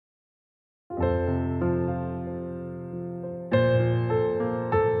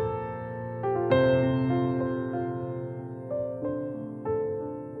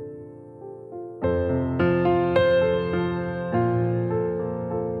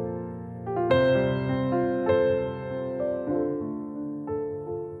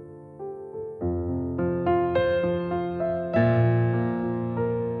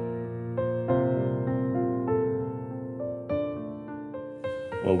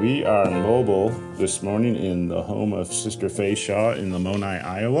We are mobile this morning in the home of Sister Faye Shaw in Lamoni,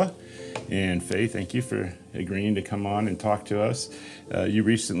 Iowa. And Faye, thank you for agreeing to come on and talk to us. You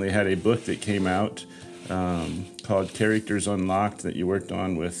recently had a book that came out called Characters Unlocked that you worked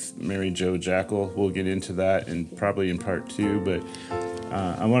on with Mary Jo Jackal. We'll get into that and probably in part two, but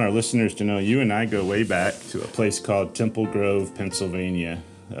I want our listeners to know you and I go way back to a place called Temple Grove, Pennsylvania,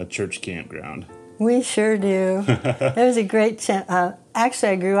 a church campground. We sure do. It was a great actually,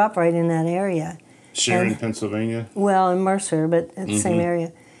 I grew up right in that area. Sharon, Pennsylvania? Well, in Mercer, but in the same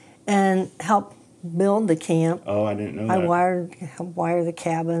area. And helped build the camp. Oh, I didn't know that. I wired the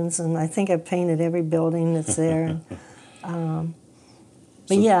cabins, and I think I painted every building that's there. But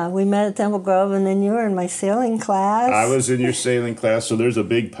yeah, we met at Temple Grove, and then you were in my sailing class. I was in your sailing class. So there's a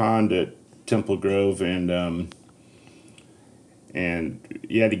big pond at Temple Grove, and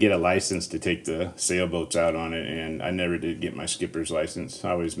you had to get a license to take the sailboats out on it, and I never did get my skipper's license.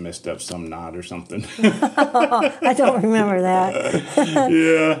 I always messed up some knot or something. I don't remember that.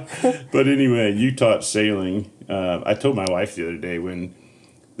 Yeah, but anyway, you taught sailing. I told my wife the other day when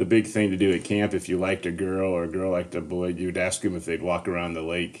the big thing to do at camp, if you liked a girl or a girl liked a boy, you'd ask them if they'd walk around the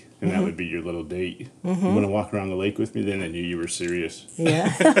lake, and that would be your little date. You want to walk around the lake with me? Then I knew you were serious.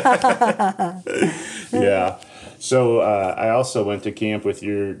 Yeah. Yeah. So I also went to camp with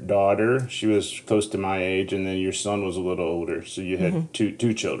your daughter. She was close to my age, and then your son was a little older. So you had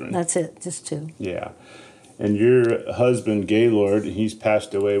two children. That's it, just two. Yeah. And your husband, Gaylord, he's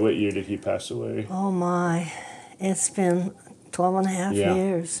passed away. What year did he pass away? Oh, my. It's been 12 and a half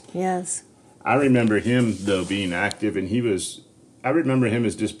years. Yes. I remember him, though, being active, and I remember him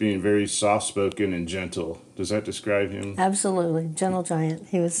as just being very soft-spoken and gentle. Does that describe him? Absolutely. Gentle giant.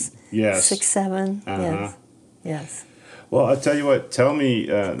 He was 6'7". Yes. Yes. Well, I'll tell you what. Tell me,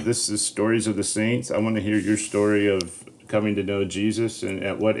 this is Stories of the Saints. I want to hear your story of coming to know Jesus, and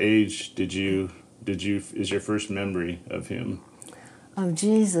at what age is your first memory of him? Of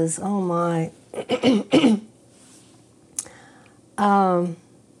Jesus. Oh, my.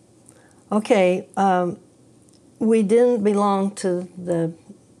 Okay. We didn't belong to the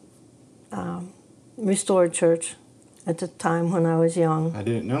Restored Church at the time when I was young. I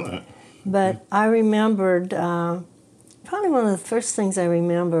didn't know that. But I remembered, probably one of the first things I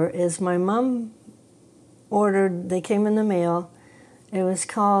remember is my mom they came in the mail. It was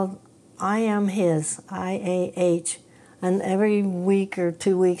called I Am His, IAH. And every week or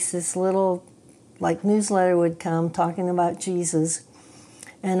 2 weeks, this little newsletter would come talking about Jesus.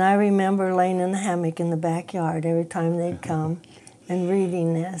 And I remember laying in the hammock in the backyard every time they'd come and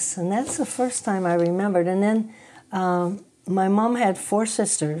reading this. And that's the first time I remembered. And then my mom had 4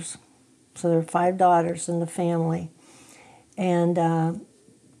 sisters. So there were 5 daughters in the family, and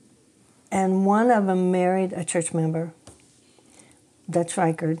one of them married a church member, Dutch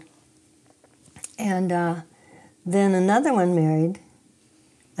Reichard, and then another one married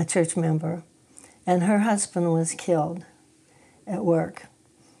a church member, and her husband was killed at work.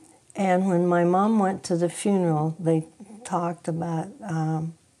 And when my mom went to the funeral, they talked about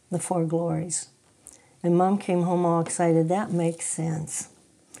the 4 glories, and Mom came home all excited. That makes sense.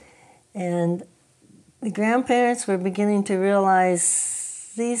 And the grandparents were beginning to realize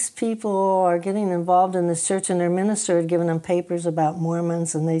these people are getting involved in this church, and their minister had given them papers about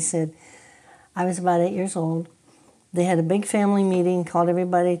Mormons, and they said, I was about 8 years old. They had a big family meeting, called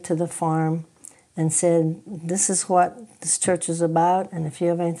everybody to the farm, and said, this is what this church is about, and if you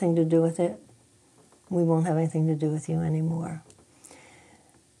have anything to do with it, we won't have anything to do with you anymore.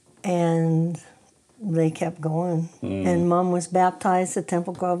 And they kept going. And Mom was baptized at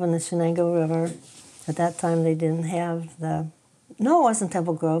Temple Grove in the Shenango River. At that time, they didn't have no, it wasn't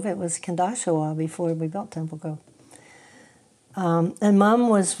Temple Grove. It was Kendashawa before we built Temple Grove. And Mom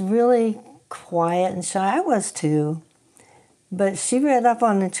was really quiet and shy. I was too. But she read up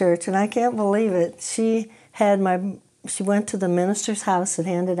on the church, and I can't believe it. She went to the minister's house and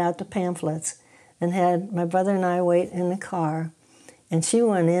handed out the pamphlets and had my brother and I wait in the car. And she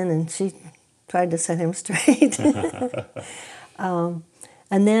went in and she tried to set him straight. And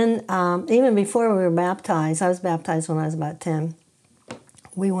then even before we were baptized, I was baptized when I was about 10,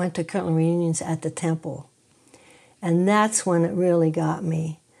 we went to Kirtland reunions at the temple. And that's when it really got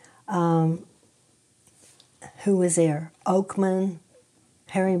me. Who was there? Oakman,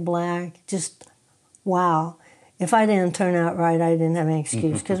 Harry Black, just wow. If I didn't turn out right, I didn't have any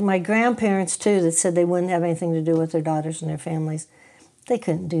excuse. Because my grandparents, too, that said they wouldn't have anything to do with their daughters and their families, they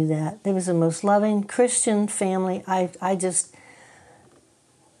couldn't do that. They was the most loving Christian family. I'm just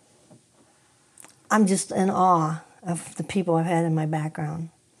in awe of the people I've had in my background.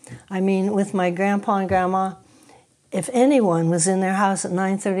 I mean, with my grandpa and grandma, if anyone was in their house at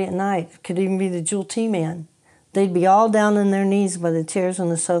 9:30 at night, could even be the Jewel Tea Man, they'd be all down on their knees by the chairs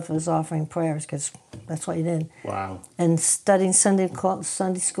and the sofas offering prayers, because that's what you did. Wow. And studying Sunday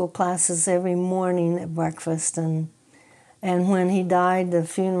school classes every morning at breakfast. And when he died, the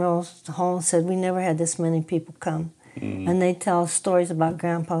funeral home said, we never had this many people come. And they tell stories about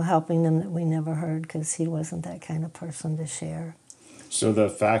Grandpa helping them that we never heard, because he wasn't that kind of person to share. So the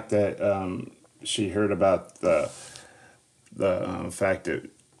fact that she heard about the fact that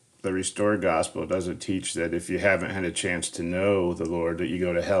the Restored Gospel doesn't teach that if you haven't had a chance to know the Lord that you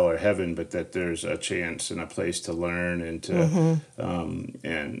go to hell or heaven, but that there's a chance and a place to learn and to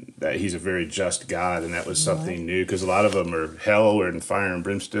and that He's a very just God, and that was something new, because a lot of them are hell and fire and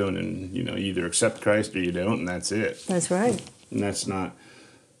brimstone, and you either accept Christ or you don't, and that's it. That's right. And that's not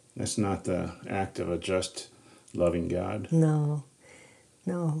the act of a just, loving God. No.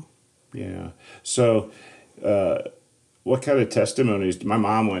 Yeah. So, what kind of testimonies? My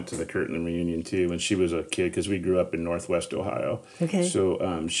mom went to the Kirtland reunion too when she was a kid, because we grew up in Northwest Ohio. Okay.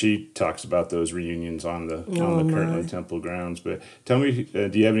 So she talks about those reunions on the Kirtland Temple grounds. But tell me,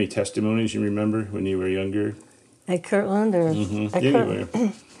 do you have any testimonies you remember when you were younger? At Kirtland or Anywhere.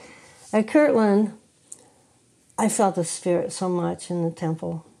 At Kirtland, I felt the Spirit so much in the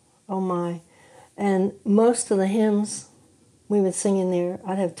temple. Oh my! And most of the hymns we would sing in there,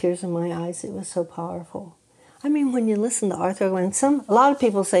 I'd have tears in my eyes. It was so powerful. I mean, when you listen to Arthur Glenn, a lot of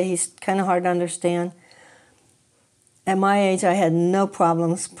people say he's kind of hard to understand. At my age, I had no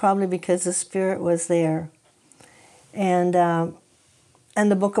problems, probably because the Spirit was there. And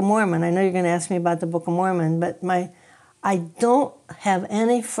the Book of Mormon. I know you're going to ask me about the Book of Mormon, but I don't have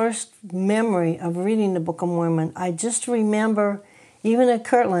any first memory of reading the Book of Mormon. I just remember, even at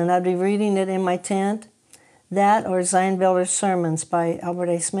Kirtland, I'd be reading it in my tent, that or Zion Builder's Sermons by Albert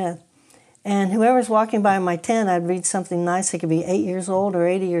A. Smith. And whoever's walking by my tent, I'd read something nice. It could be 8 years old or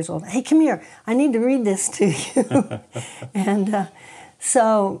 80 years old. Hey, come here. I need to read this to you. And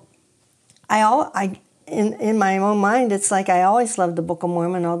so in my own mind, it's like I always loved the Book of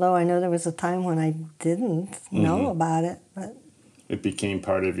Mormon, although I know there was a time when I didn't know about it. But it became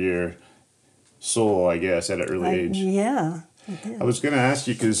part of your soul, I guess, at an early age. Yeah, it did. I was going to ask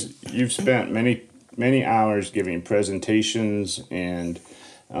you, because you've spent many hours giving presentations and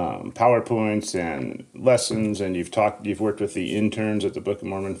PowerPoints and lessons, and you've worked with the interns at the Book of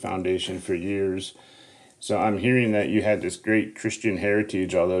Mormon Foundation for years. So I'm hearing that you had this great Christian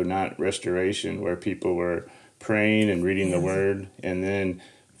heritage, although not restoration, where people were praying and reading the Word, and then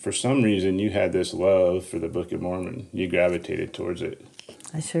for some reason you had this love for the Book of Mormon. You gravitated towards it.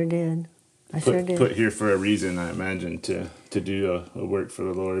 I sure did. Put here for a reason, I imagine, to do a work for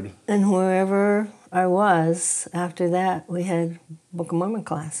the Lord. And wherever I was, after that, we had Book of Mormon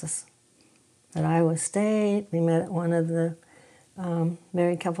classes. At Iowa State, we met at one of the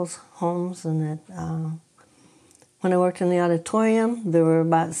married couples' homes, and when I worked in the auditorium, there were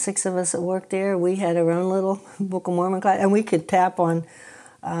about 6 of us that worked there. We had our own little Book of Mormon class, and we could tap on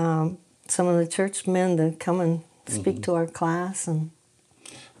some of the church men to come and speak to our class. And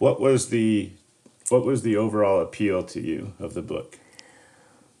What was the overall appeal to you of the book?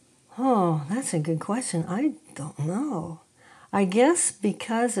 oh, that's a good question. I don't know. I guess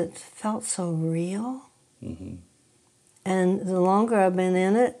because it felt so real. And the longer I've been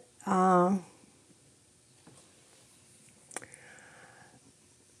in it, I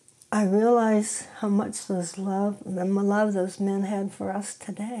realize how much the love those men had for us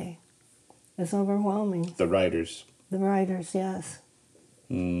today is overwhelming. The writers. The writers, yes.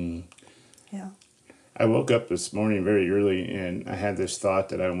 Yeah. I woke up this morning very early, and I had this thought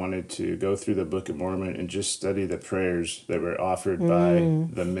that I wanted to go through the Book of Mormon and just study the prayers that were offered by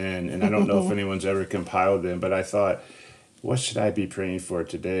the men. And I don't know if anyone's ever compiled them, but I thought, what should I be praying for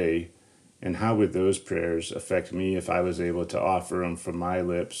today? And how would those prayers affect me if I was able to offer them from my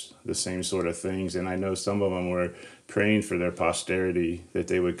lips, the same sort of things? And I know some of them were praying for their posterity, that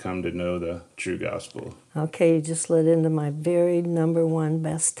they would come to know the true gospel. Okay, you just led into my very number one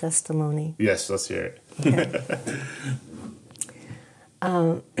best testimony. Yes, let's hear it.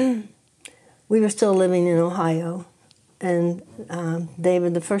 Okay. We were still living in Ohio, and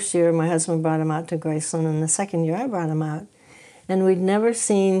David, the first year, my husband brought him out to Graceland, and the second year I brought him out. And we'd never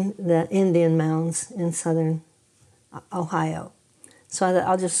seen the Indian mounds in southern Ohio. So I thought,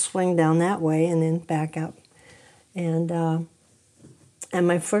 I'll just swing down that way and then back up. And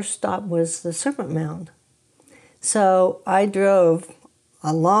my first stop was the Serpent Mound. So I drove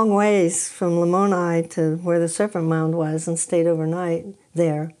a long ways from Lamoni to where the Serpent Mound was and stayed overnight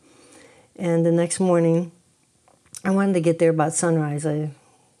there. And the next morning, I wanted to get there about sunrise. I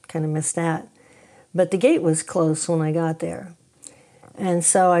kind of missed that. But the gate was closed when I got there. And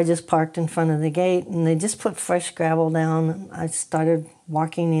so I just parked in front of the gate, and they just put fresh gravel down. I started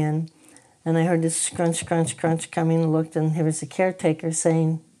walking in, and I heard this scrunch, crunch, crunch coming, and looked, and here was the caretaker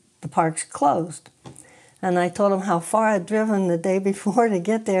saying, the park's closed. And I told him how far I'd driven the day before to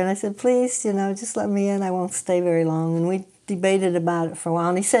get there, and I said, please, just let me in. I won't stay very long. And we debated about it for a while,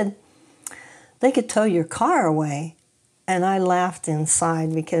 and he said, they could tow your car away. And I laughed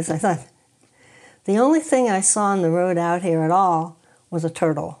inside because I thought, the only thing I saw on the road out here at all was a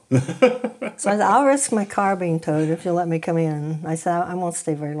turtle. So I said, I'll risk my car being towed if you'll let me come in. I said, I won't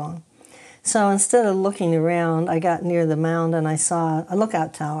stay very long. So instead of looking around, I got near the mound and I saw a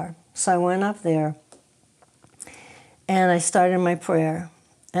lookout tower. So I went up there and I started my prayer.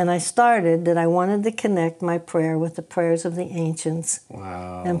 And I started that I wanted to connect my prayer with the prayers of the ancients.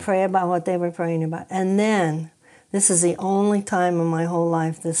 Wow. And pray about what they were praying about. And then, this is the only time in my whole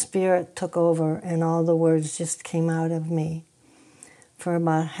life the Spirit took over and all the words just came out of me. For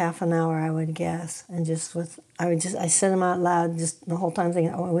about half an hour, I would guess. And I said them out loud just the whole time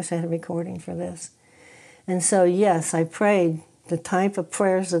thinking, oh, I wish I had a recording for this. And so, yes, I prayed the type of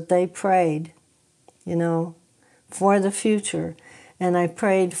prayers that they prayed, for the future. And I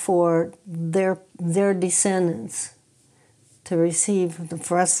prayed for their descendants to receive,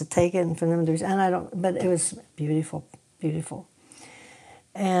 for us to take it and for them to receive. But it was beautiful, beautiful.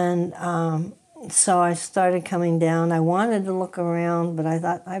 And so I started coming down. I wanted to look around, but I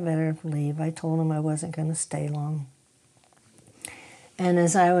thought I better leave. I told him I wasn't going to stay long. And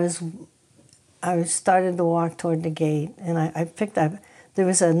as I started to walk toward the gate, and I picked up, there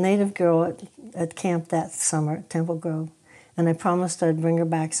was a native girl at camp that summer at Temple Grove, and I promised I'd bring her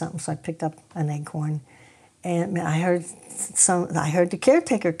back something, so I picked up an acorn. And I heard the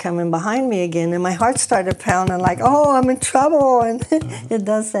caretaker coming behind me again, and my heart started pounding like, oh, I'm in trouble, and it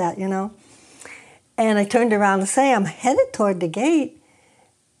does that, And I turned around to say, I'm headed toward the gate,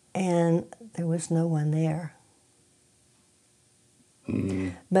 and there was no one there. Mm-hmm.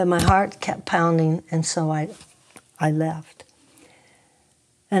 But my heart kept pounding, and so I left.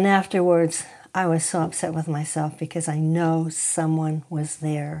 And afterwards, I was so upset with myself because I know someone was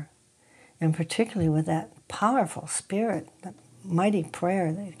there, and particularly with that powerful spirit, that mighty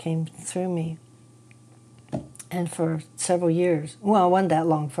prayer that came through me. And for several years, well, it wasn't that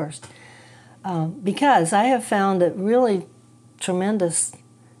long first, because I have found that really tremendous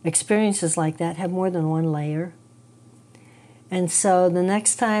experiences like that have more than one layer. And so the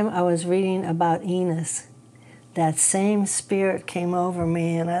next time I was reading about Enos, that same spirit came over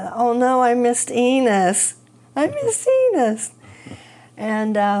me, and I thought, oh no, I missed Enos. I missed Enos.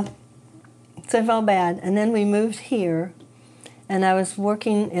 And so I felt bad. And then we moved here, and I was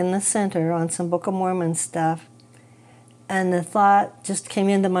working in the center on some Book of Mormon stuff, and the thought just came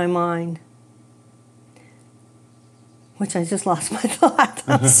into my mind, which I just lost my thought.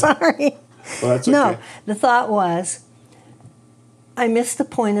 I'm sorry. Well, that's okay. No, the thought was, I missed the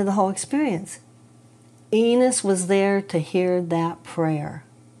point of the whole experience. Enos was there to hear that prayer.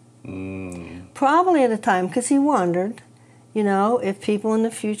 Probably at a time, because he wondered, if people in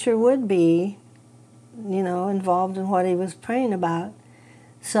the future would be, involved in what he was praying about.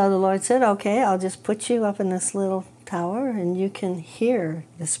 So the Lord said, okay, I'll just put you up in this little tower and you can hear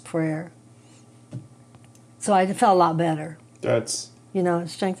this prayer. So I felt a lot better. That's... it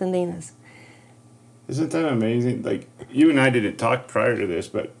strengthened Enos. Isn't that amazing? Like, you and I didn't talk prior to this,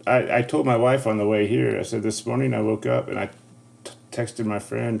 but I told my wife on the way here, I said, this morning I woke up, and I texted my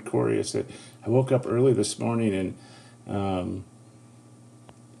friend Corey, I said, I woke up early this morning, and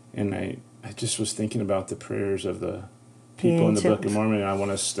I just was thinking about the prayers of the people in the Book of Mormon, and I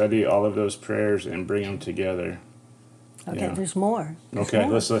want to study all of those prayers and bring them together. Okay, there's more.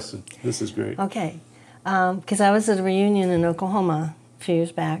 Let's listen. This is great. Okay, because I was at a reunion in Oklahoma a few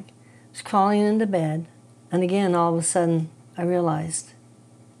years back. I was crawling into bed, and again, all of a sudden, I realized,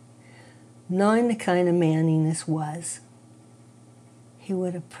 knowing the kind of man Enos was, he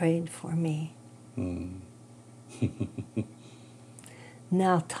would have prayed for me.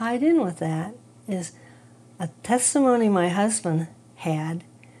 Now, tied in with that is a testimony my husband had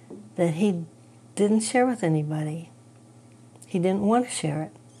that he didn't share with anybody. He didn't want to share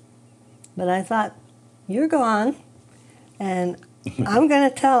it. But I thought, you're gone, and I'm going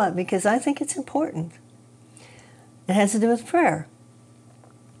to tell it because I think it's important. It has to do with prayer.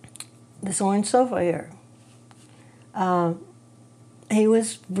 This orange sofa here. He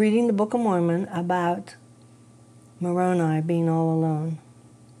was reading the Book of Mormon about Moroni being all alone.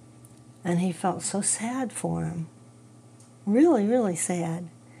 And he felt so sad for him. Really, really sad.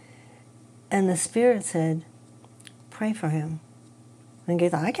 And the Spirit said, pray for him. And Gay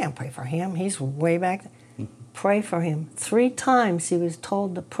thought, I can't pray for him. He's way back there. Pray for him. 3 times he was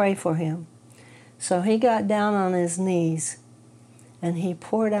told to pray for him. So he got down on his knees and he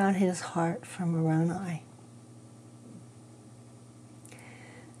poured out his heart for Moroni.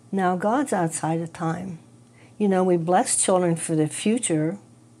 Now, God's outside of time. You know, we bless children for the future.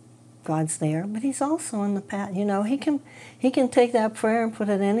 God's there, but He's also in the past. You know, He can take that prayer and put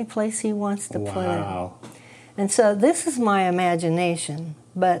it any place He wants to put it. And so this is my imagination,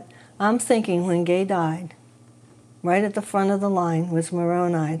 but I'm thinking when Gay died, right at the front of the line was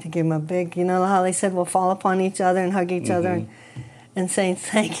Moroni to give him a big, you know how they said we'll fall upon each other and hug each other and saying,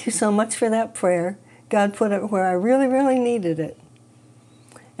 thank you so much for that prayer. God put it where I really, really needed it.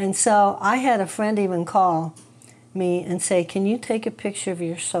 And so I had a friend even call me and say, can you take a picture of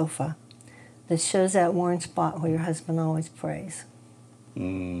your sofa that shows that worn spot where your husband always prays?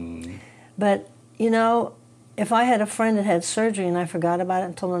 But, you know, if I had a friend that had surgery and I forgot about it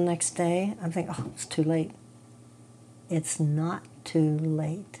until the next day, I'm thinking, oh, it's too late. It's not too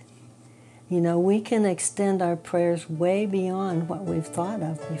late. You know, we can extend our prayers way beyond what we've thought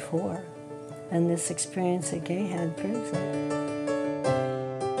of before. And this experience that Gay had proves it.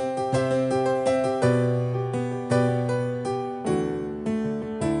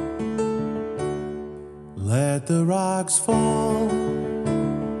 Let the rocks fall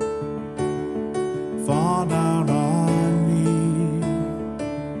down on me,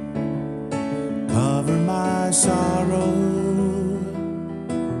 cover my sorrow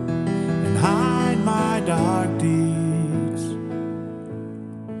and hide my dark deeds.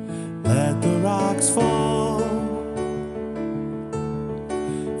 Let the rocks fall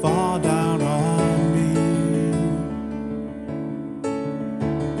down on me.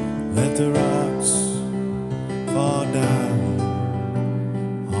 Let the rocks fall down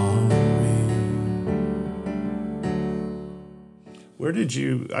on me. Where did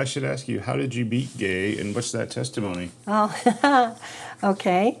you, I should ask you, how did you beat Gay, and what's that testimony? Oh,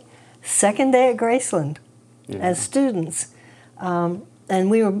 okay. Second day at Graceland as students. And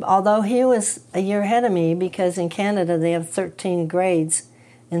we were, although he was a year ahead of me, because in Canada they have 13 grades,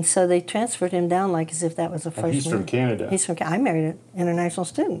 and so they transferred him down like as if that was a freshman. He's from Canada. He's from Canada. I married an international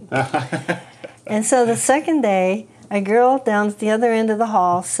student. And so the second day, a girl down at the other end of the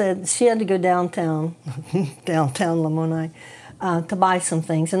hall said she had to go downtown, Lamoni, to buy some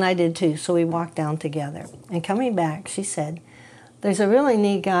things, and I did too, so we walked down together. And coming back, she said, there's a really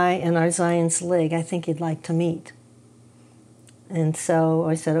neat guy in our Zion's League I think you'd like to meet. And so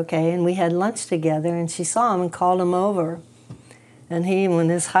I said, okay, and we had lunch together, and she saw him and called him over. And he, when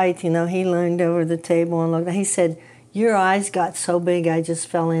his height, you know, he leaned over the table and looked, he said, your eyes got so big I just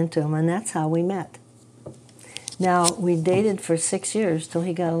fell into them, and that's how we met. Now, we dated for 6 years till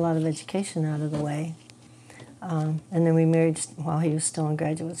he got a lot of education out of the way. And then we married while he was still in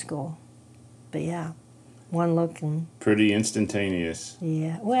graduate school. But yeah, one look and... Pretty instantaneous.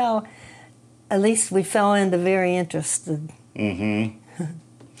 Yeah, well, at least we fell into very interested.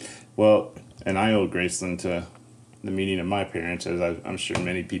 Well, and I owe Graceland to the meeting of my parents, as I'm sure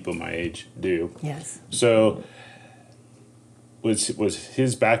many people my age do. Yes. So... Was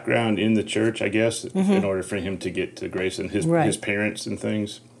his background in the church, I guess, in order for him to get to Graceland, his parents and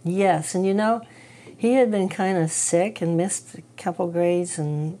things? Yes, and you know, he had been kind of sick and missed a couple grades,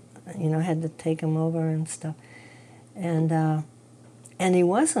 and you know, had to take him over and stuff. And he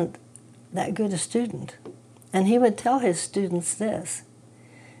wasn't that good a student. And he would tell his students this,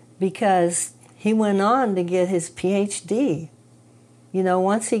 because he went on to get his PhD. You know,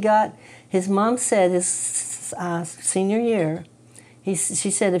 once he got, his mom said his senior year, she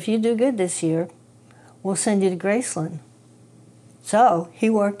said, if you do good this year, we'll send you to Graceland. So he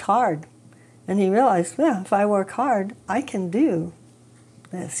worked hard. And he realized, yeah, if I work hard, I can do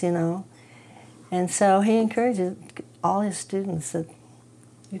this, you know. And so he encourages all his students that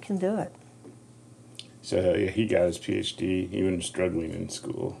you can do it. So yeah, he got his PhD, even struggling in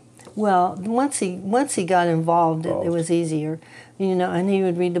school. Well, once he got involved, it was easier, you know, and he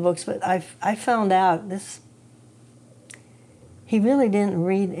would read the books. But I found out he really didn't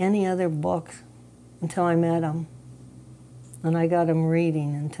read any other books until I met him. And I got him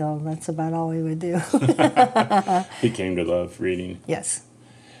reading until that's about all he would do. He came to love reading. Yes.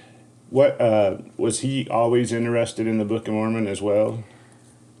 What was he always interested in the Book of Mormon as well?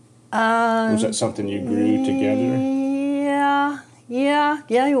 Was that something you grew together? Yeah,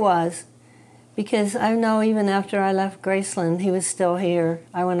 he was. Because I know even after I left Graceland, he was still here.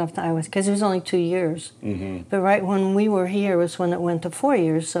 I went up to Iowa, because it was only 2 years. But right when we were here was when it went to 4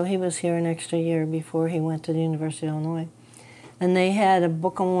 years, so he was here an extra year before he went to the University of Illinois. And they had a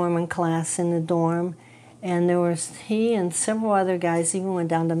Book of Mormon class in the dorm, And there was he and several other guys even went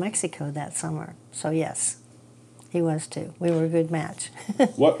down to Mexico that summer. So yes, he was too. We were a good match.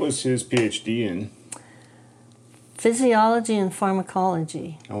 What was his PhD in? Physiology and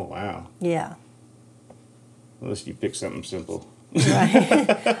pharmacology. Oh, wow. Yeah. Unless you pick something simple.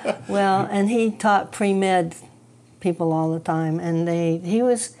 Right. Well, and he taught pre-med people all the time, and he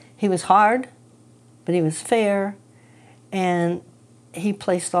was hard, but he was fair, and he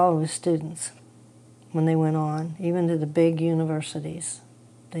placed all of his students when they went on, even to the big universities.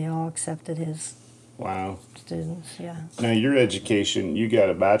 They all accepted his Wow. students. Yeah. Now, your education, you got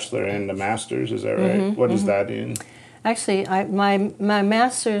a bachelor and a master's, is that right? What is that in? Actually, my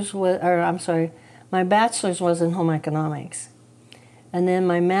master's was, or I'm sorry, my bachelor's was in home economics. And then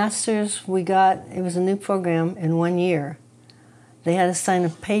my master's, it was a new program in 1 year. They had us sign a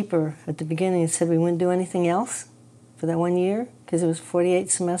paper at the beginning that said we wouldn't do anything else for that 1 year, because it was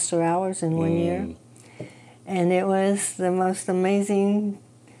 48 semester hours in 1 year. And it was the most amazing,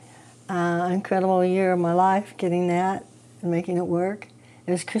 incredible year of my life, getting that and making it work.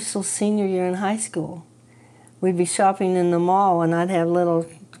 It was Crystal's senior year in high school. We'd be shopping in the mall, and I'd have little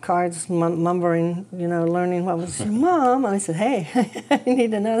cards mumbling, learning what was Mom. And I said, hey, I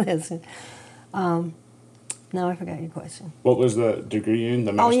need to know this. Now I forgot your question. What was the degree in,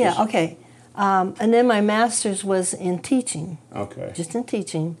 the master's? Oh, yeah, okay. And then my master's was in teaching. Okay. Just in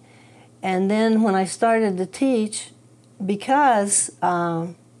teaching. And then when I started to teach, because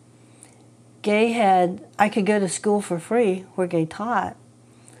I could go to school for free where Gay taught,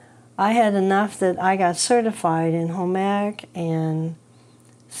 I had enough that I got certified in home ec and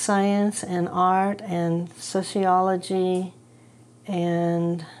science and art and sociology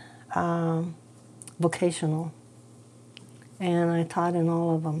and vocational. And I taught in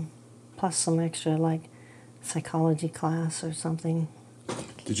all of them, plus some extra like psychology class or something.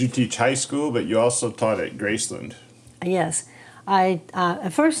 Did you teach high school, but you also taught at Graceland? Yes.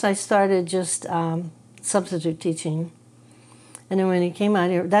 At first I started just substitute teaching. And then when he came out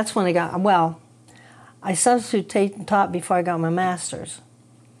here, that's when I substitute taught before I got my master's.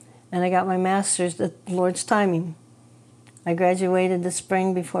 And I got my master's at the Lord's timing. I graduated the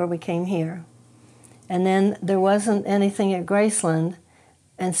spring before we came here. And then there wasn't anything at Graceland,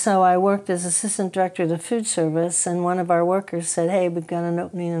 and so I worked as assistant director of the food service, and one of our workers said, hey, we've got an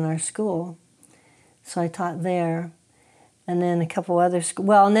opening in our school. So I taught there. And then a couple other schools.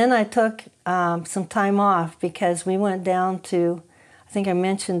 Well, and then I took some time off because we went down to, I think I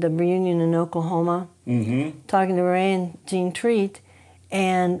mentioned the reunion in Oklahoma, talking to Ray and Jean Treat,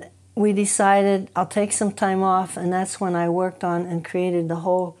 and we decided I'll take some time off, and that's when I worked on and created the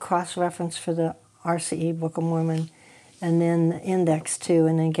whole cross-reference for the RCE Book of Mormon, and then the index too,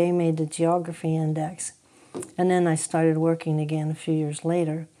 and then Gay made the geography index. And then I started working again a few years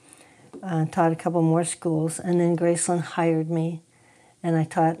later. Taught a couple more schools, and then Graceland hired me, and I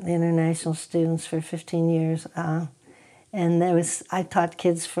taught the international students for 15 years. And I taught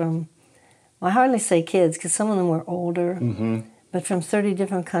kids from, well, I hardly say kids because some of them were older, but from 30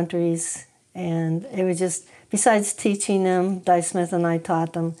 different countries. And it was just, besides teaching them, Di Smith and I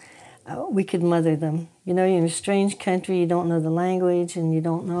taught them, we could mother them. You're in a strange country, you don't know the language, and you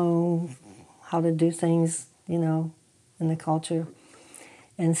don't know how to do things, in the culture.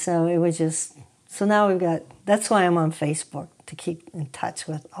 And so it was just, so now that's why I'm on Facebook, to keep in touch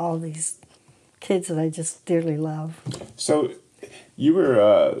with all these kids that I just dearly love. So you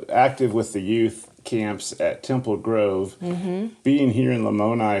were active with the youth camps at Temple Grove. Being here in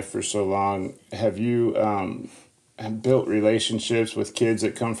Lamoni for so long, have you built relationships with kids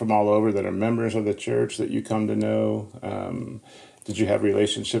that come from all over that are members of the church that you come to know? Did you have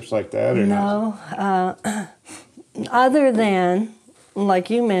relationships like that or not? No, other than, like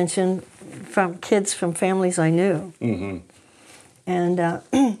you mentioned, from kids from families I knew. And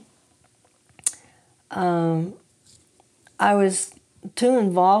I was too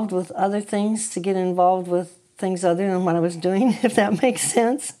involved with other things to get involved with things other than what I was doing, if that makes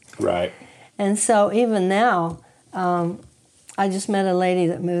sense. Right. And so even now, I just met a lady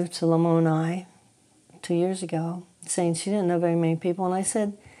that moved to Lamoni 2 years ago, saying she didn't know very many people. And I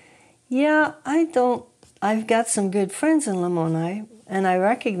said, yeah, I've got some good friends in Lamoni, and I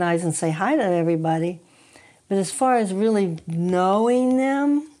recognize and say hi to everybody. But as far as really knowing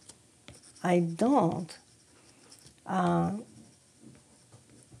them, I don't.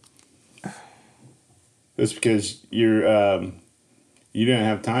 That's because you didn't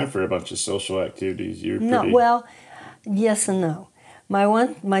have time for a bunch of social activities. No, well, yes and no.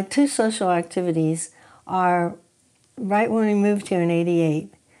 My two social activities are right when we moved here in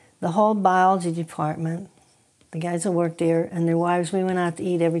 '88. The whole biology department, the guys that worked there and their wives, we went out to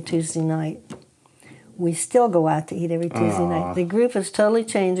eat every Tuesday night. we still go out to eat every Tuesday night. The group has totally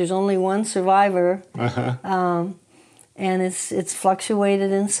changed. There's only one survivor, and it's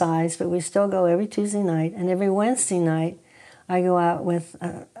fluctuated in size, but we still go every Tuesday night. And every Wednesday night, I go out with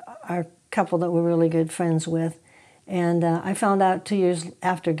our couple that we're really good friends with. And I found out 2 years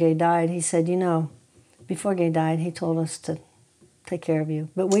after Gay died, he said, before Gay died, he told us to take care of you.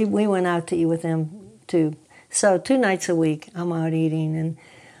 But we went out to eat with them too. So 2 nights a week, I'm out eating.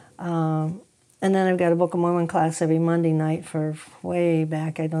 And then I've got a Book of Mormon class every Monday night for way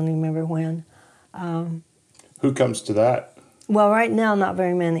back. I don't even remember when. Who comes to that? Well, right now, not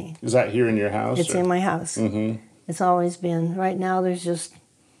very many. Is that here in your house? It's in my house. Mm-hmm. It's always been. Right now, there's just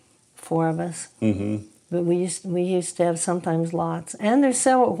 4 of us. Mm-hmm. But we used to have sometimes lots. And there's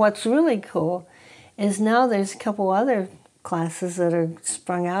several. What's really cool is now there's a couple other classes that are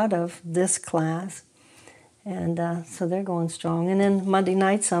sprung out of this class. And so they're going strong. And then Monday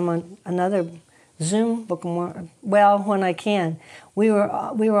nights, I'm on another Zoom Book of Mormon. Well, when I can. We were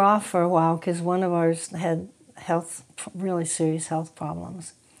off for a while because one of ours had really serious health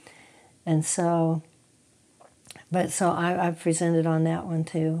problems. And so, I've presented on that one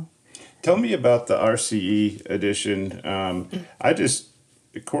too. Tell me about the RCE edition.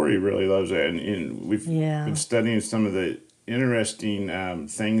 Corey really loves it, and we've been studying some of the interesting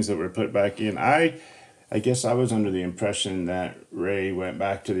things that were put back in. I guess I was under the impression that Ray went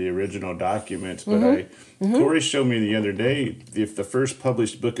back to the original documents, but Corey showed me the other day if the first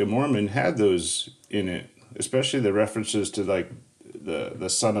published Book of Mormon had those in it, especially the references to like the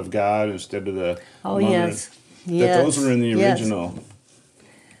Son of God instead of the yes. That those were in the original. Yes.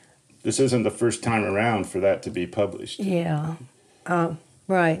 This isn't the first time around for that to be published. Yeah,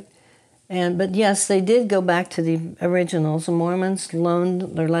 right. But yes, they did go back to the originals. The Mormons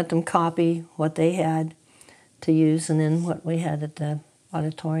loaned or let them copy what they had to use, and then what we had at the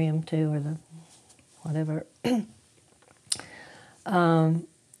auditorium too, or the whatever.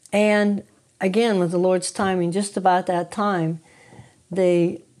 And again, with the Lord's timing, just about that time,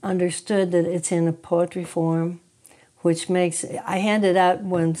 they understood that it's in a poetry form, which makes, I handed out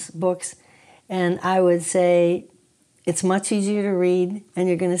one's books, and I would say, it's much easier to read, and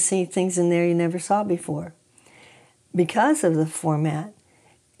you're going to see things in there you never saw before because of the format.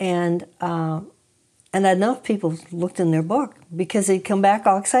 And I know people looked in their book because they'd come back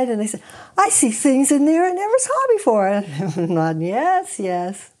all excited. They said, I see things in there I never saw before. And I'm nodding,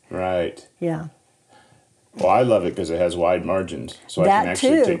 yes. Right. Yeah. Well, I love it because it has wide margins, so I can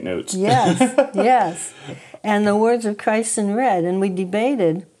actually take notes. Yes. And the words of Christ in red. And we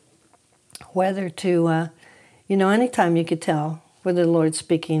debated whether to, anytime you could tell whether the Lord's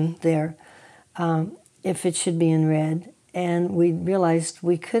speaking there, if it should be in red. And we realized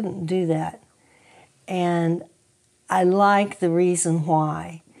we couldn't do that. And I like the reason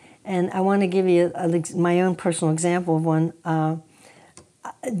why. And I want to give you my own personal example of one.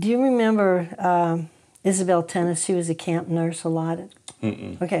 Do you remember Isabel Tennis? She was a camp nurse a lot.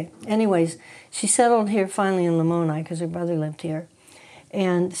 Okay. Anyways, she settled here finally in Lamoni because her brother lived here.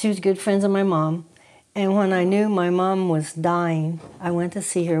 And she was good friends with my mom. And when I knew my mom was dying, I went to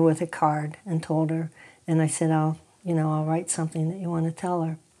see her with a card and told her. And I said, I'll write something that you want to tell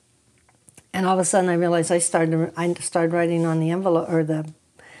her. And all of a sudden I realized I started writing on the envelope or the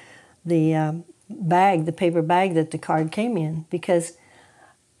bag, the paper bag that the card came in, because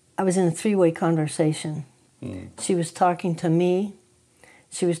I was in a 3-way conversation. She was talking to me,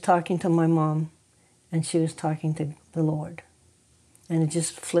 she was talking to my mom, and she was talking to the Lord. And it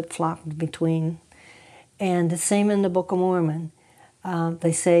just flip-flopped between. And the same in the Book of Mormon.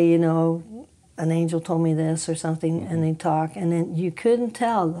 They say, an angel told me this or something, and they talk, and then you couldn't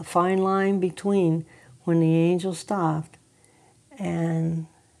tell the fine line between when the angel stopped and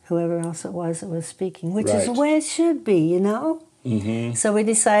whoever else it was that was speaking, which is the way it should be, Mm-hmm. So we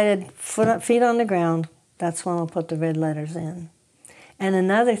decided, feet on the ground, that's when we'll put the red letters in. And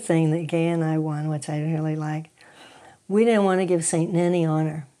another thing that Gay and I won, which I really like, we didn't want to give Saint any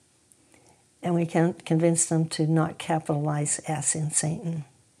honor. And we convinced them to not capitalize S in Satan.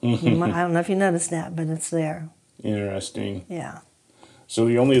 Mm-hmm. I don't know if you noticed that, but it's there. Interesting. Yeah. So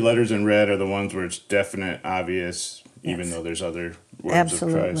the only letters in red are the ones where it's definite, obvious, even though there's other words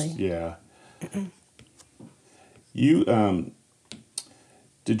of Christ. Yeah. You,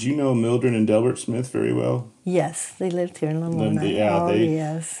 did you know Mildred and Delbert Smith very well? Yes, they lived here in Lamoni.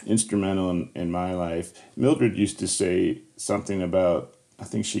 Yes. Instrumental in my life. Mildred used to say something about, I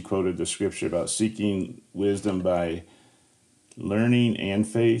think she quoted the scripture about seeking wisdom by learning and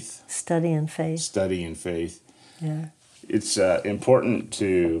faith. Study and faith. Yeah. It's important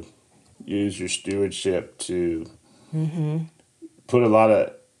to use your stewardship to put a lot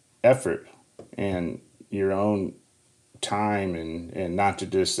of effort and your own time and not to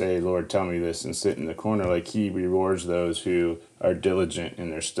just say, Lord, tell me this and sit in the corner. Like he rewards those who are diligent in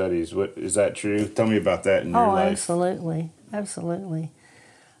their studies. What is that true? Tell me about that in your Oh, life. absolutely. Absolutely.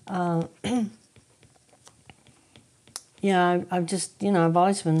 Yeah, I've just, I've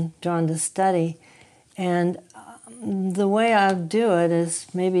always been drawn to study. And the way I do it is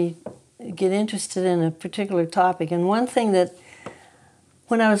maybe get interested in a particular topic. And one thing that,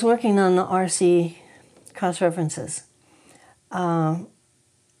 when I was working on the RC cross-references,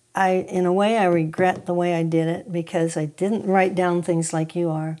 in a way, I regret the way I did it because I didn't write down things like you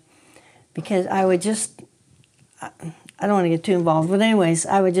are. Because I would just, I don't want to get too involved, but anyways,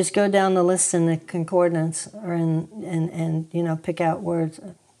 I would just go down the list in the concordance or and pick out words,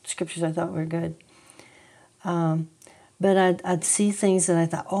 scriptures I thought were good. But I'd see things that I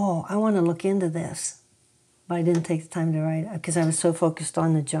thought, oh, I want to look into this. But I didn't take the time to write it because I was so focused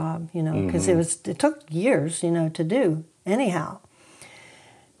on the job, because it took years, to do anyhow.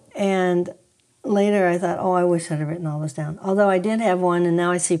 And later I thought, oh, I wish I'd have written all this down. Although I did have one, and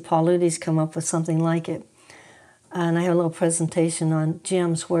now I see Paul Ludi's come up with something like it. And I have a little presentation on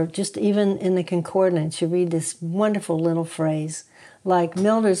gems where just even in the concordance, you read this wonderful little phrase, like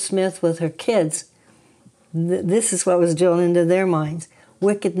Mildred Smith with her kids. This is what was drilled into their minds.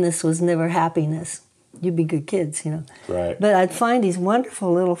 Wickedness was never happiness. You be good kids, Right. But I'd find these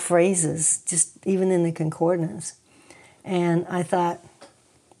wonderful little phrases, just even in the concordance. And I thought,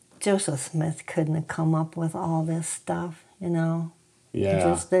 Joseph Smith couldn't have come up with all this stuff, Yeah.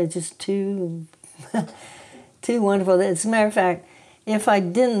 They're just too, too wonderful. As a matter of fact, if I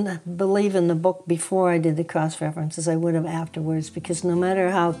didn't believe in the book before I did the cross-references, I would have afterwards, because no matter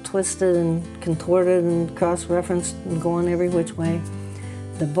how twisted and contorted and cross-referenced and going every which way,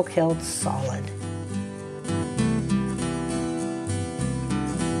 the book held solid.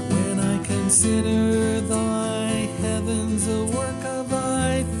 When I consider thy heavens, a work of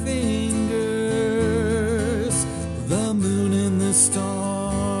thy fingers, the moon and the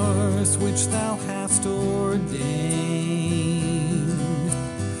stars which thou hast ordained,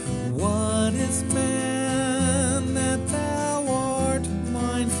 what is man that thou art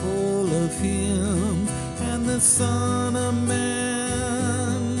mindful of him, and the Son of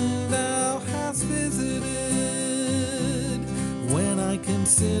Man thou hast visited? When I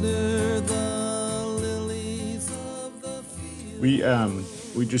consider the lilies of the field.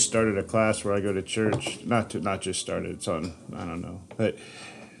 We just started a class where I go to church. Not just started. It's on, I don't know, but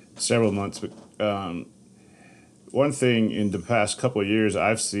several months. But one thing in the past couple of years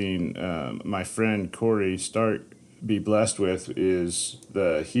I've seen my friend Corey Stark be blessed with is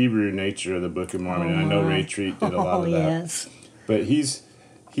the Hebrew nature of the Book of Mormon. And I know Ray Treat did a lot of that. Yes. But he's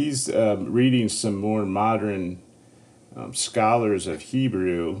reading some more modern scholars of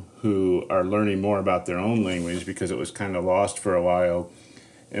Hebrew who are learning more about their own language because it was kind of lost for a while.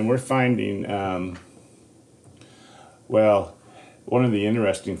 And we're finding, one of the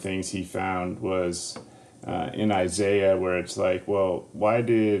interesting things he found was in Isaiah, where it's like, well, why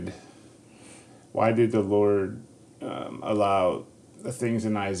did the Lord allow the things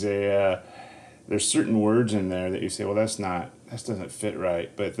in Isaiah? There's certain words in there that you say, well, that doesn't fit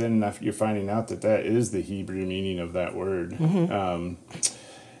right. But then you're finding out that is the Hebrew meaning of that word.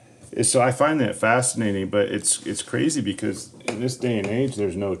 So I find that fascinating, but it's crazy because in this day and age,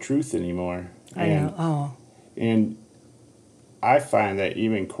 there's no truth anymore. I know. Oh. And I find that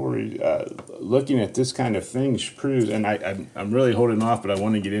even Corey, looking at this kind of thing proves, and I'm really holding off, but I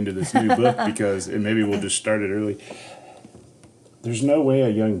want to get into this new book because, and maybe we'll just start it early. There's no way a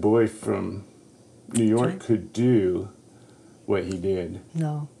young boy from New York could do what he did.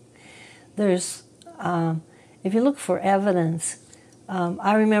 No. There's, if you look for evidence,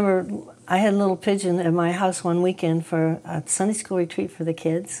 I remember I had a little pigeon at my house one weekend for a Sunday school retreat for the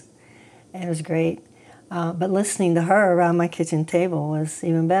kids. It was great. But listening to her around my kitchen table was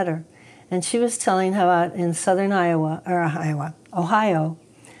even better. And she was telling how out in southern Ohio,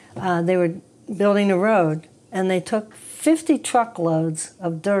 they were building a road, and they took 50 truckloads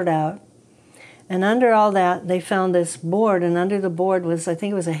of dirt out. And under all that, they found this board, and under the board was, I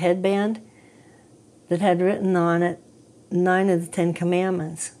think it was a headband that had written on it 9 of the 10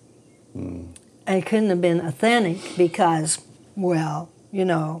 Commandments. And it couldn't have been authentic because, well, you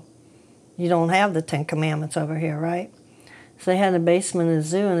don't have the 10 Commandments over here, right? So they had a basement in the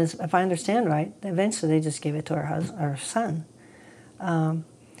zoo, and if I understand right, eventually they just gave it to our son.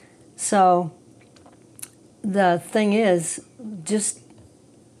 So the thing is, just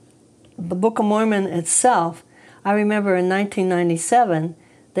the Book of Mormon itself, I remember in 1997,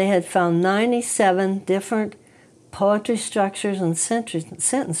 they had found 97 different poetry structures and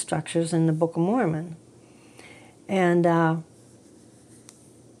sentence structures in the Book of Mormon. And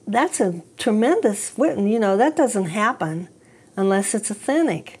that's a tremendous witness. You know, that doesn't happen unless it's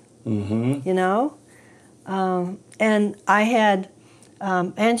authentic. Mm-hmm. You know? And I had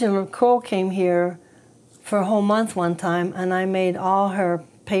Angela Kroll came here for a whole month one time, and I made all her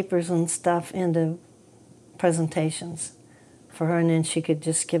papers and stuff into presentations for her, and then she could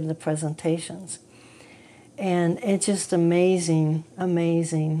just give the presentations. And it's just amazing,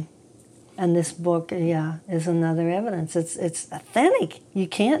 amazing. And this book, yeah, is another evidence. It's authentic. You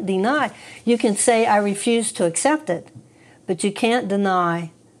can't deny. You can say, I refuse to accept it, but you can't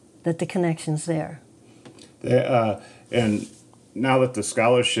deny that the connection's there. And now that the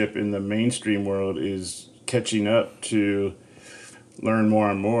scholarship in the mainstream world is catching up to learn more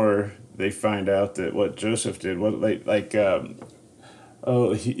and more, they find out that what Joseph did, he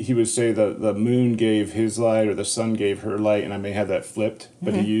would say the moon gave his light or the sun gave her light, and I may have that flipped,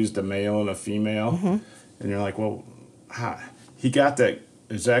 but he used a male and a female. And you're like, well, he got that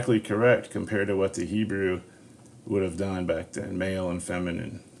exactly correct compared to what the Hebrew would have done back then, male and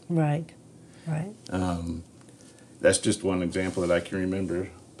feminine. Right, right. That's just one example that I can remember.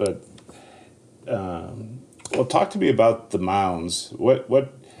 But, well, talk to me about the mounds.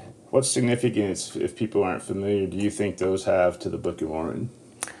 What significance, if people aren't familiar, do you think those have to the Book of Mormon?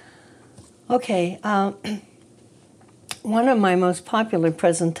 Okay, one of my most popular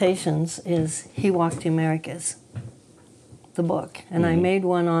presentations is He Walked the Americas, the book. And I made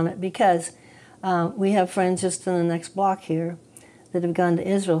one on it because we have friends just in the next block here that have gone to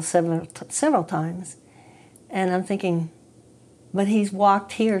Israel several times. And I'm thinking, but he's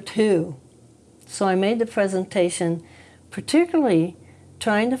walked here too. So I made the presentation particularly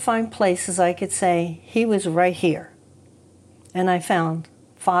trying to find places I could say he was right here. And I found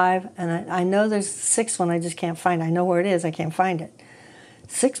 5, and I know there's the 6th one I just can't find. I know where it is, I can't find it.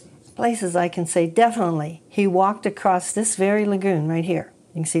 6 places I can say definitely he walked across this very lagoon right here.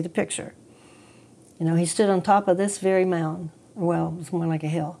 You can see the picture. You know, he stood on top of this very mountain. Well, it's more like a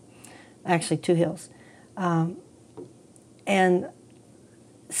hill. Actually, 2 hills. And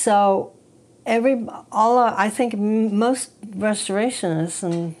so I think most restorationists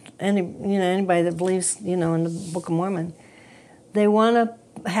and anybody that believes in the Book of Mormon, they want to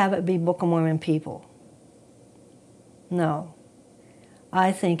have it be Book of Mormon people. No,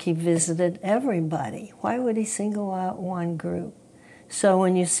 I think he visited everybody. Why would he single out one group? So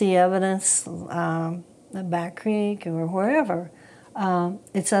when you see evidence at Back Creek or wherever,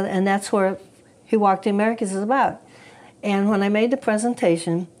 and that's where He Walked the Americas is about. And when I made the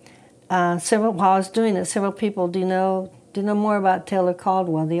presentation, while I was doing it, several people, do you know more about Taylor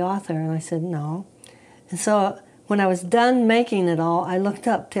Caldwell, the author? And I said, no. And so when I was done making it all, I looked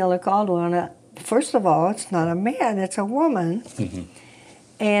up Taylor Caldwell, and first of all, it's not a man, it's a woman.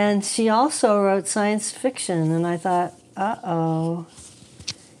 And she also wrote science fiction, and I thought, uh-oh.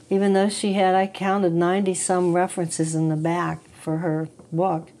 Even though I counted 90-some references in the back for her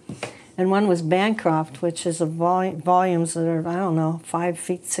book. And one was Bancroft, which is volumes that are, 5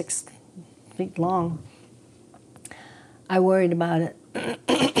 feet, 6 feet long. I worried about it.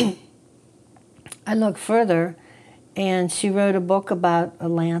 I looked further, and she wrote a book about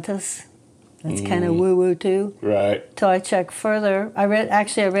Atlantis. That's kind of woo-woo too. Right. Till I checked further. I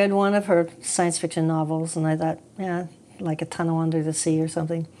read one of her science fiction novels, and I thought, yeah, like A Tunnel Under the Sea or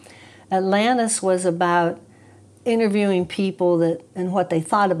something. Atlantis was about interviewing people and what they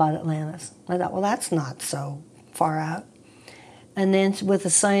thought about Atlantis. I thought, well, that's not so far out. And then with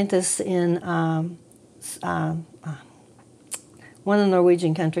a scientist in one of the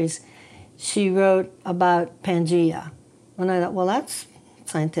Norwegian countries, she wrote about Pangea. And I thought, well, that's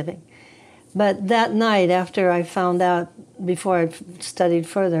scientific. But that night, after I found out, before I studied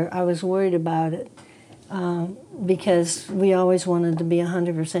further, I was worried about it because we always wanted to be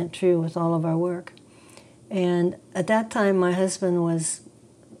 100% true with all of our work. And at that time, my husband was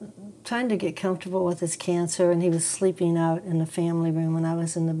trying to get comfortable with his cancer, and he was sleeping out in the family room when I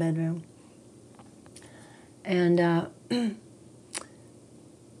was in the bedroom. And and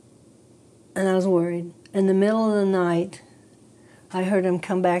I was worried. In the middle of the night, I heard him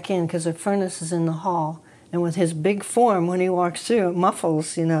come back in because the furnace is in the hall. And with his big form, when he walks through, it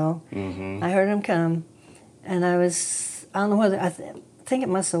muffles, I heard him come. And I don't know whether, I think it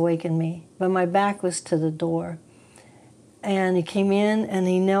must have awakened me, but my back was to the door. And he came in and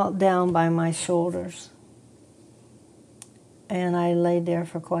he knelt down by my shoulders. And I laid there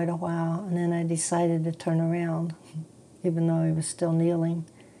for quite a while, and then I decided to turn around, even though he was still kneeling.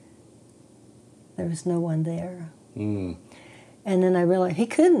 There was no one there. And then I realized he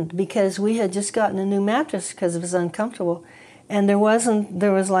couldn't, because we had just gotten a new mattress because it was uncomfortable. And there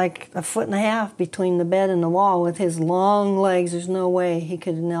was like a foot and a half between the bed and the wall with his long legs. There's no way he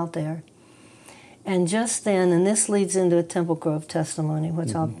could have knelt there. And just then, and this leads into a Temple Grove testimony,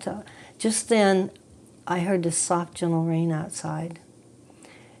 which I'll tell. Just then, I heard this soft, gentle rain outside.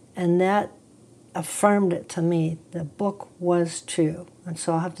 And that affirmed it to me. The book was true. And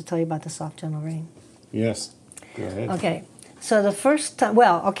so I'll have to tell you about the soft, gentle rain. Yes. Go ahead. Okay. So the first time,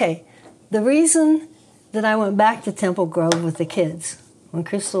 the reason that I went back to Temple Grove with the kids when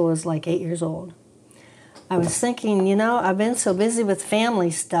Crystal was like 8 years old, I was thinking, I've been so busy with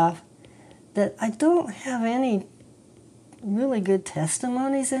family stuff that I don't have any really good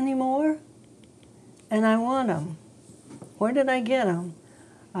testimonies anymore, and I want them. Where did I get them?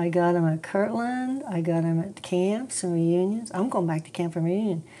 I got them at Kirtland. I got them at camps and reunions. I'm going back to camp and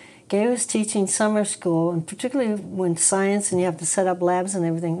reunion. Gay was teaching summer school, and particularly when science and you have to set up labs and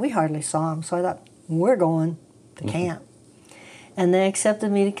everything, we hardly saw them. So I thought, we're going to camp. And they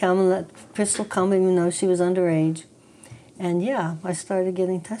accepted me to come and let Crystal come, even though she was underage. And yeah, I started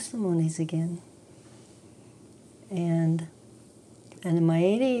getting testimonies again. And in my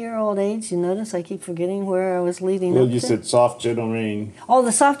 80-year-old age, you notice I keep forgetting where I was leading up to. Well, you said soft, gentle rain. Oh,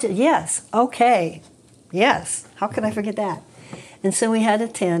 the soft, yes. Okay. Yes. How could I forget that? And so we had a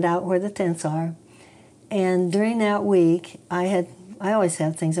tent out where the tents are. And during that week, I always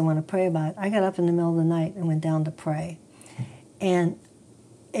have things I want to pray about. I got up in the middle of the night and went down to pray. And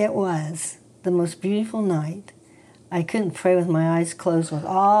it was the most beautiful night. I couldn't pray with my eyes closed with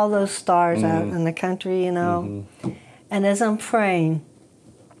all those stars out in the country, And as I'm praying,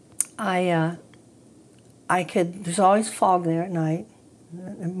 I could, there's always fog there at night.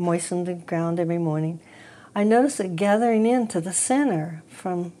 It moistened the ground every morning. I noticed it gathering into the center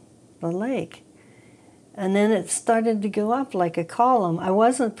from the lake. And then it started to go up like a column. I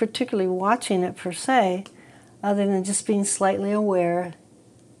wasn't particularly watching it per se, other than just being slightly aware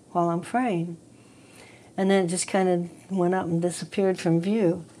while I'm praying. And then it just kind of went up and disappeared from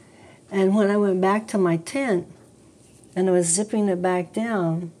view. And when I went back to my tent and I was zipping it back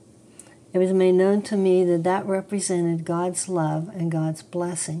down, it was made known to me that that represented God's love and God's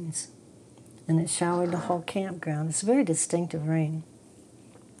blessings. And it showered the whole campground. It's very distinctive rain.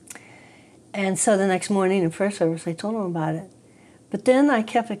 And so the next morning in prayer service, I told them about it. But then I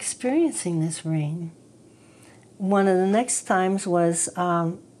kept experiencing this rain. One of the next times was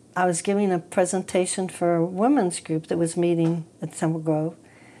I was giving a presentation for a women's group that was meeting at Temple Grove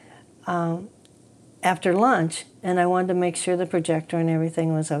after lunch, and I wanted to make sure the projector and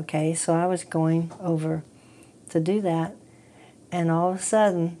everything was okay, so I was going over to do that. And all of a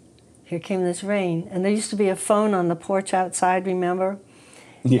sudden, here came this rain. And there used to be a phone on the porch outside, remember?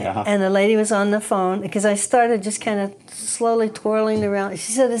 Yeah. And the lady was on the phone, because I started just kind of slowly twirling around.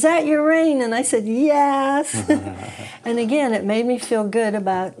 She said, "Is that your rain?" And I said, "Yes." And again, it made me feel good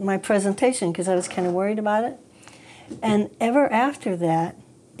about my presentation, because I was kind of worried about it. And ever after that,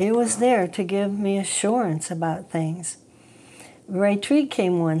 it was there to give me assurance about things. Ray Treat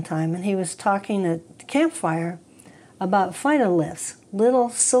came one time, and he was talking at the campfire about phytoliths, little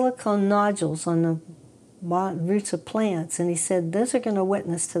silicone nodules on the roots of plants, and he said, those are going to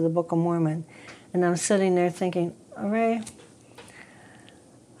witness to the Book of Mormon. And I'm sitting there thinking, Ray,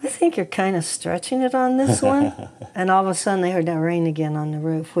 I think you're kind of stretching it on this one. And all of a sudden they heard that rain again on the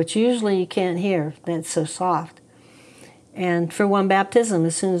roof, which usually you can't hear, that's so soft. And for one baptism,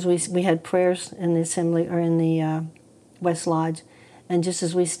 as soon as we had prayers in the assembly, or in the West Lodge, and just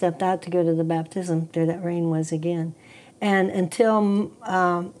as we stepped out to go to the baptism, there that rain was again. And until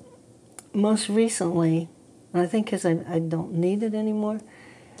most recently, and I think because I don't need it anymore,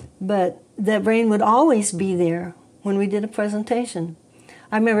 but that rain would always be there when we did a presentation.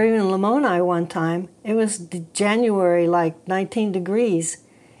 I remember even in Lamoni one time, it was January, like 19 degrees,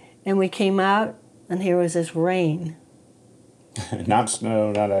 and we came out, and here was this rain. Not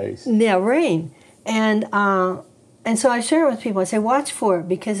snow, not ice. Yeah, rain. And so I share it with people. I say, watch for it,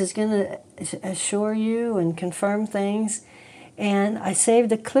 because it's going to assure you and confirm things. And I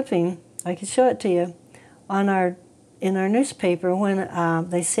saved a clipping, I could show it to you, in our newspaper when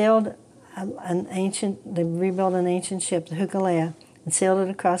they sailed they rebuilt an ancient ship, the Hukalea, and sailed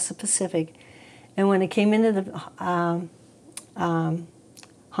it across the Pacific. And when it came into the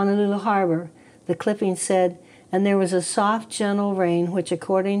Honolulu Harbor, the clipping said, "And there was a soft, gentle rain, which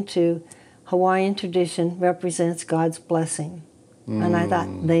according to Hawaiian tradition represents God's blessing." And I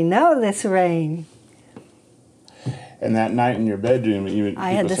thought, they know this rain. And that night in your bedroom, even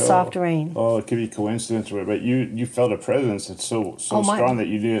I had the soft rain. Oh, it could be coincidence, but you felt a presence that's so strong that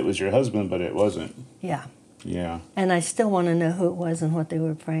you knew it was your husband, but it wasn't. Yeah. Yeah. And I still want to know who it was and what they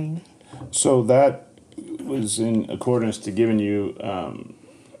were praying. So that was in accordance to giving you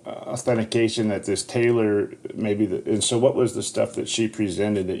authentication that this Taylor and so what was the stuff that she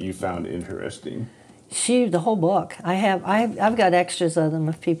presented that you found interesting? The whole book. I've got extras of them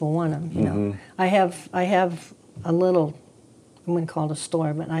if people want them. You know, I have a little. I wouldn't call it a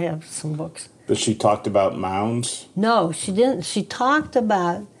store, but I have some books. But she talked about mounds? No, she didn't. She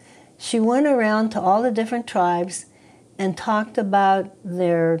went around to all the different tribes and talked about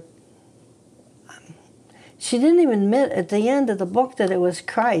their. She didn't even admit at the end of the book that it was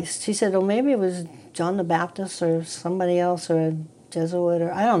Christ. She said, "Oh, maybe it was John the Baptist or somebody else or a Jesuit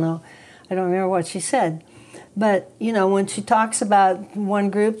or I don't know. I don't remember what she said." But, you know, when she talks about one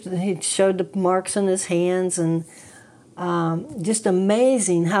group, he showed the marks on his hands and just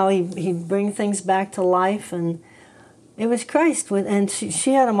amazing how he'd bring things back to life. And it was Christ. And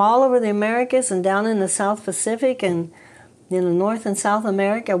she had them all over the Americas and down in the South Pacific and in the North and South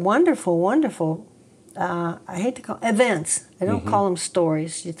America. Wonderful, wonderful. I hate to call events. I don't call them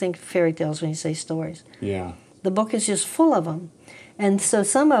stories. You think fairy tales when you say stories. Yeah. The book is just full of them. And so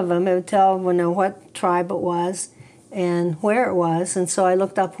some of them, it would tell what tribe it was and where it was. And so I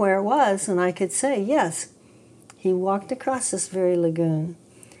looked up where it was, and I could say, yes, he walked across this very lagoon.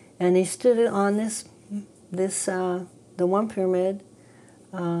 And he stood on the one pyramid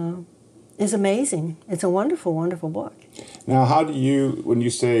is amazing. It's a wonderful, wonderful book. Now, how do you, when you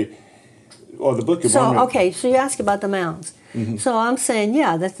say, the Book of Mormon... So you ask about the mounds. So I'm saying,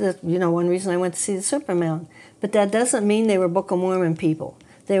 yeah, that's one reason I went to see the Serpent Mound. But that doesn't mean they were Book of Mormon people.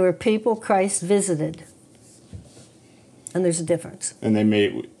 They were people Christ visited. And there's a difference. And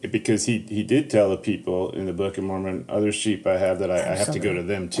because he did tell the people in the Book of Mormon, other sheep I have that I have to go to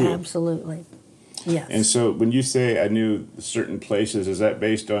them too. Absolutely. Yes. And so when you say I knew certain places, is that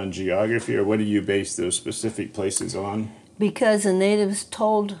based on geography, or what do you base those specific places on? Because the natives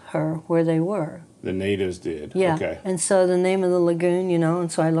told her where they were. The natives did? Yeah. Okay. And so the name of the lagoon,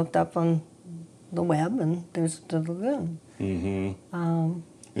 and so I looked up on the web, and there's the lagoon. And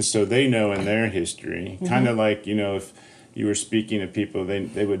so they know in their history, kind of like, if you were speaking to people,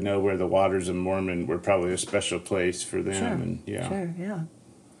 they would know where the Waters of Mormon were probably a special place for them. Sure, and sure, yeah.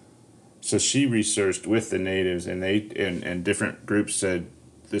 So she researched with the natives, and and different groups said,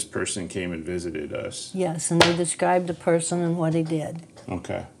 this person came and visited us. Yes, and they described the person and what he did.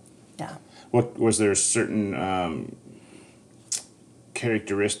 Okay. Yeah. What was there certain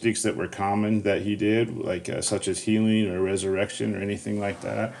characteristics that were common that he did, like such as healing or resurrection or anything like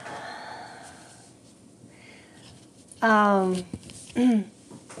that? I'm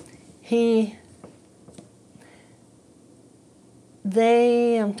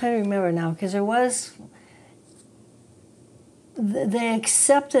trying to remember now, because they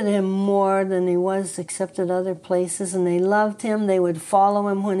accepted him more than he was accepted other places, and they loved him. They would follow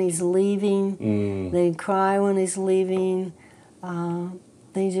him when he's leaving. They'd cry when he's leaving.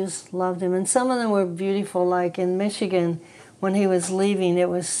 They just loved him. And some of them were beautiful, like in Michigan, when he was leaving, it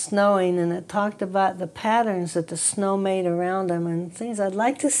was snowing, and it talked about the patterns that the snow made around him and things I'd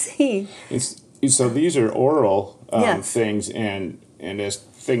like to see. So these are oral Yes. things, and as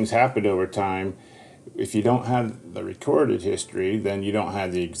things happened over time, if you don't have the recorded history, then you don't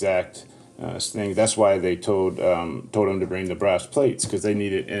have the exact thing. That's why they told him to bring the brass plates, because they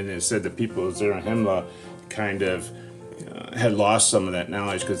needed, and it said the people of Zarahemla kind of had lost some of that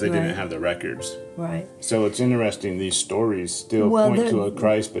knowledge because they didn't have the records. Right. So it's interesting, these stories still point to a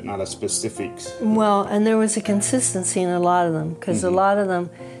Christ, but not a specific. Well, and there was a consistency in a lot of them, because a lot of them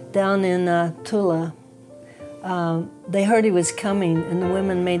down in Tula, they heard he was coming, and the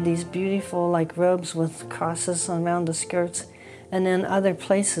women made these beautiful like robes with crosses around the skirts, and then other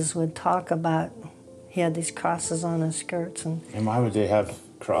places would talk about he had these crosses on his skirts. And why would they have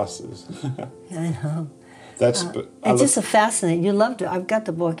crosses? I know. It's just a fascinating. You loved it. I've got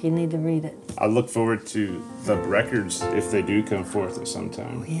the book. You need to read it. I look forward to the records if they do come forth at some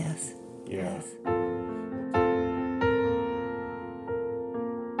time. Yes. Yeah. Yes.